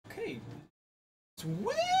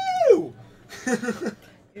Woo!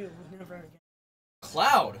 Ew, never again.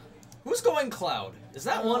 Cloud. Who's going Cloud? Is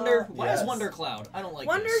that Wonder? Why yes. is Wonder Cloud? I don't like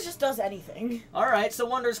Wonder this. just does anything. Alright, so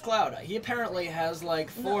Wonder's Cloud. He apparently has like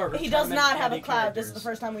 4 He does not have a tournament-ready Cloud. This is the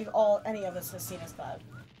characters. first time any of us has seen his Cloud.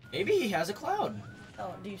 Maybe he has a Cloud.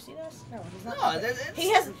 Oh, do you see this? No, he's not. No, He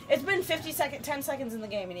has. It's been 10 seconds in the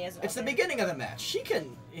game, and he hasn't. It's the beginning of the match. She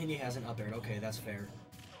can, and he hasn't up aired. Okay, that's fair.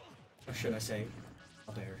 Or should I say,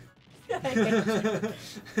 up aired?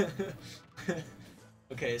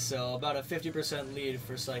 Okay, so about a 50% lead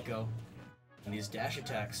for Syco. And these dash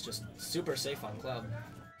attacks just super safe on Cloud.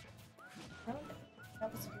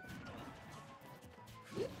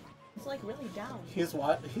 It's like really down. He's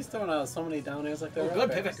what? He's throwing out so many down airs like that. Oh,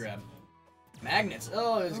 good pivot grab. Magnets.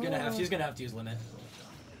 Oh, she's gonna have to use limit.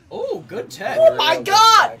 Oh, good tech. Oh my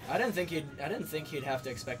god! I didn't think he'd have to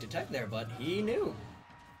expect a tech there, but he knew.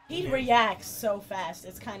 He reacts so fast.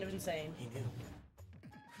 It's kind of insane. He knew.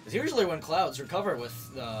 Because usually when Clouds recover with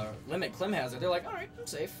limit Clim Hazard, they're like, alright, I'm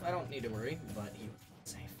safe. I don't need to worry. But he wasn't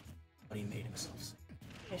safe. But he made himself safe.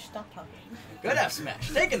 Okay, stop talking. Good F smash.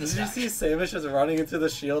 Taking the Did you stock. see Samus just running into the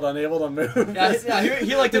shield, unable to move? Yeah,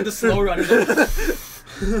 he like did the slow run.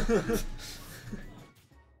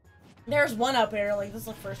 There's one up air. Like this is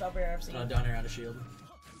the first up air I've seen. Down air out of shield.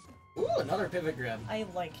 Ooh, another pivot grab. I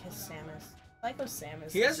like his Samus. I like those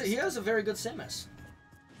Samus. He has a very good Samus.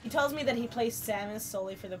 He tells me that he plays Samus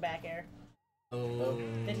solely for the back air. Oh.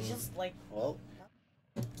 That he just like. Well.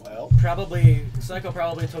 Probably Syco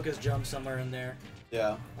probably took his jump somewhere in there.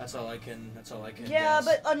 Yeah. That's all I can. Yeah, guess.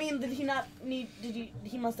 but I mean, did he not need? Did he?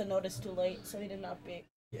 He must have noticed too late, so he did not pick.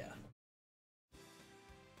 Yeah.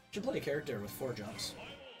 Should play a character with 4 jumps.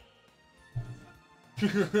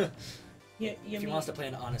 If he wants to play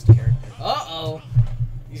an honest character. Uh-oh!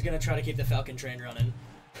 He's gonna try to keep the Falcon train running.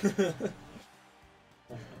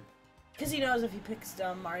 Because he knows if he picks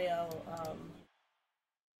Mario,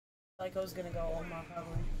 Syco's gonna go Oma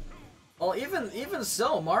probably. Well, even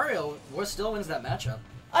so, Mario still wins that matchup.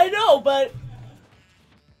 I know, but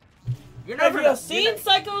You have never you know. seen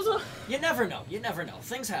Syco's? You never know. You never know.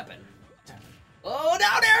 Things happen. Oh,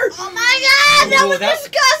 down there! Oh my god, that was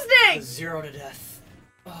disgusting! 0 to death.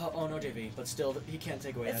 Oh no, JV, but still, he can't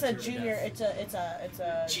take away It's that a 0 to junior. death. It's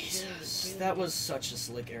a. Jesus, junior. that was such a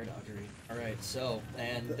slick air dodgery. All right, so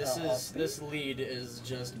and this lead is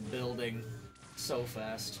just building so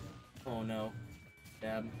fast. Oh no,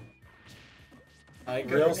 dab.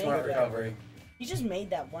 Real smart recovery. You just made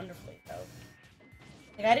that wonderfully, though.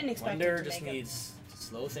 Like I didn't expect Wonder him to just make needs to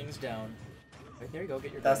slow things down. Right, there you go,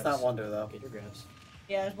 get your That's grabs. not Wonder though. Get your grabs.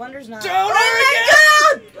 Yeah, Wonder's not. Down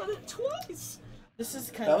Oh my god! Got it twice! This is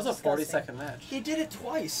kind That of was a disgusting. 40-second match. He did it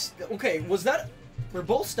twice. Okay, were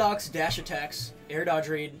both stocks dash attacks, air dodge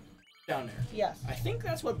read, down there? Yes. I think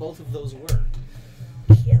that's what both of those were.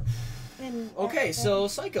 Yep. And, Okay, so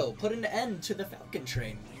Syco put an end to the Falcon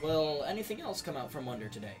train. Will anything else come out from Wonder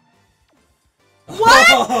today? What?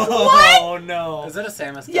 Oh no! Is it a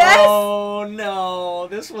Samus? Yes! Oh no!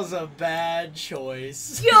 This was a bad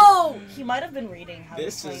choice. Yo! He might have been reading how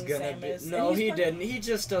This he's is playing gonna Samus. be. No, and he he's playing- didn't. He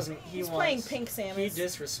just doesn't. He's playing Pink Samus. He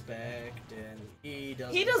disrespect and he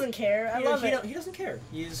doesn't. He doesn't care. I love it. He doesn't care.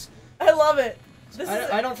 He's. I love it. This is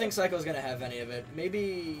I don't think Syco's gonna have any of it.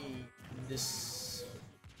 Maybe this.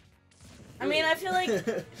 I mean, I feel like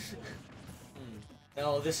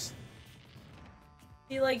No, this.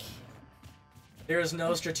 There is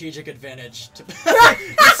no strategic advantage to. It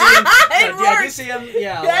Yeah, you worked. see him?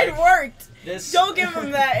 Yeah. That like, worked. This. Don't give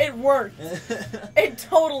him that. It worked. It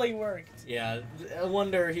totally worked. Yeah, I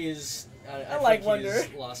wonder he's. I like think Wonder.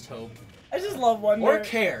 He's lost hope. I just love Wonder. Or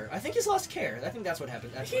care. I think he's lost care. I think that's what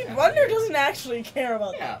happened. Wonder doesn't actually care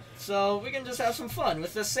about Yeah, that. so we can just have some fun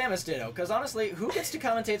with this Samus Ditto. Because honestly, who gets to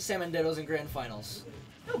commentate Salmon Dittos in Grand Finals?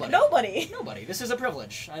 Nobody. Nobody. Nobody. This is a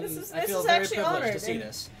privilege. I This is feel very actually privileged honored, to see and-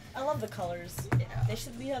 this. I love the colors. Yeah. They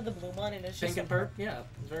should. We have the blue one, and it's Pink just. and purp? Yeah,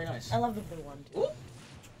 very nice. I love the blue one. Ooh.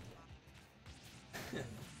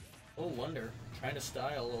 Oh, Wonder. Trying to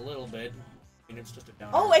style a little bit. I mean, it's just a down.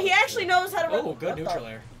 Oh, he actually knows how to. Oh, good neutral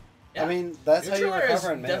air. I mean, that's how you Neutral air is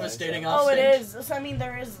recover in melee. devastating so. off Oh, it stage. is. So I mean,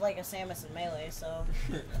 there is like a Samus in melee, so.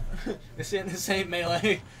 This ain't the same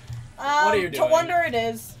melee. What are you To doing? Wonder it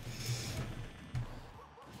is.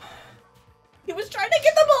 He was trying to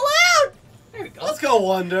get the ball out. There we go. Let's go,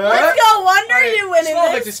 Wonder! Let's go, Wonder! Alright, You winning Small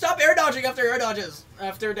this? victory. Stop air dodging after air dodges.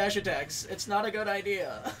 After dash attacks. It's not a good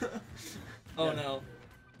idea. Oh Yeah. no.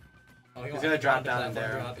 Oh, He's gonna drop down and in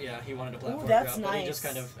there. drop. Yeah, he wanted to platform Ooh, that's drop, but he nice. just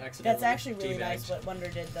kind of accidentally That's actually really nice debagged. what Wonder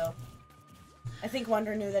did, though. I think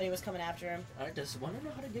Wonder knew that he was coming after him. Alright, does Wonder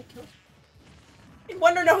know how to get killed?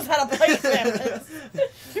 Wonder knows how to play Samus.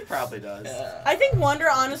 He probably does. I think Wonder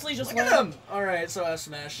honestly just Look at him! Alright, so F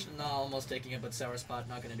smash. No, almost taking it, but Sour Spot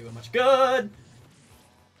not gonna do it much good.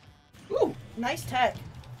 Ooh! Nice tech.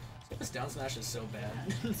 This down smash is so bad.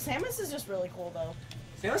 Samus is just really cool though.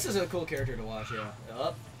 Samus is a cool character to watch, yeah.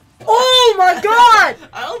 Up. Oh my god!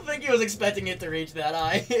 I don't think he was expecting it to reach that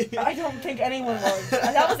high. I don't think anyone was.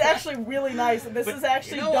 That was actually really nice, and this is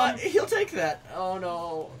actually you know done. what? He'll take that. Oh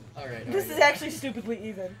no. Alright. This is actually stupidly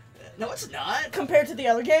even. No, it's not. Compared to the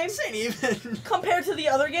other games? This ain't even. Compared to the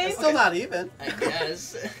other games? It's still not even. I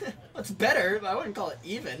guess. It's better, but I wouldn't call it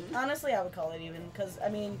even. Honestly, I would call it even, because, I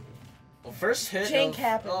mean... Well, first hit Jank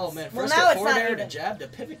happens. Oh man, Well, first now hit it's forward not air to even. jab to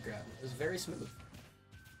pivot grab. It was very smooth.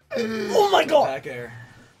 Oh my god! Back air.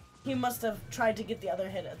 He must have tried to get the other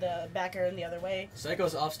hit, the back air in the other way.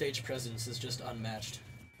 Syco's offstage presence is just unmatched.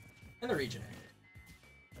 In the region.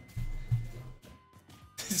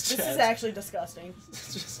 This is actually disgusting.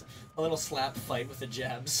 It's just a little slap fight with the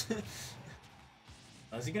jabs.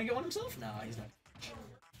 Is he gonna get one himself? No, he's not.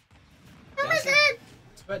 Oh my god!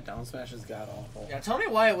 Too bad down smash is god awful. Yeah, tell me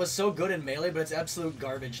why it was so good in Melee, but it's absolute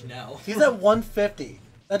garbage now. He's at 150.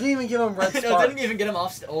 That didn't even give him red No, spark. didn't even get him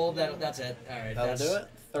off. Oh, that's it. Alright, That'll do it.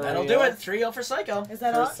 That'll do it. 3-0 for Syco. Is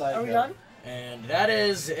that First all? Are we Syco. done? And that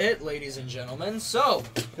is it, ladies and gentlemen. So,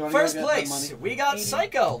 You wanna first go get the place, money? we got 80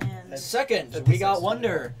 Syco. and- Second, we 56. got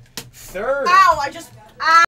Wonder. Third, Ow! I just...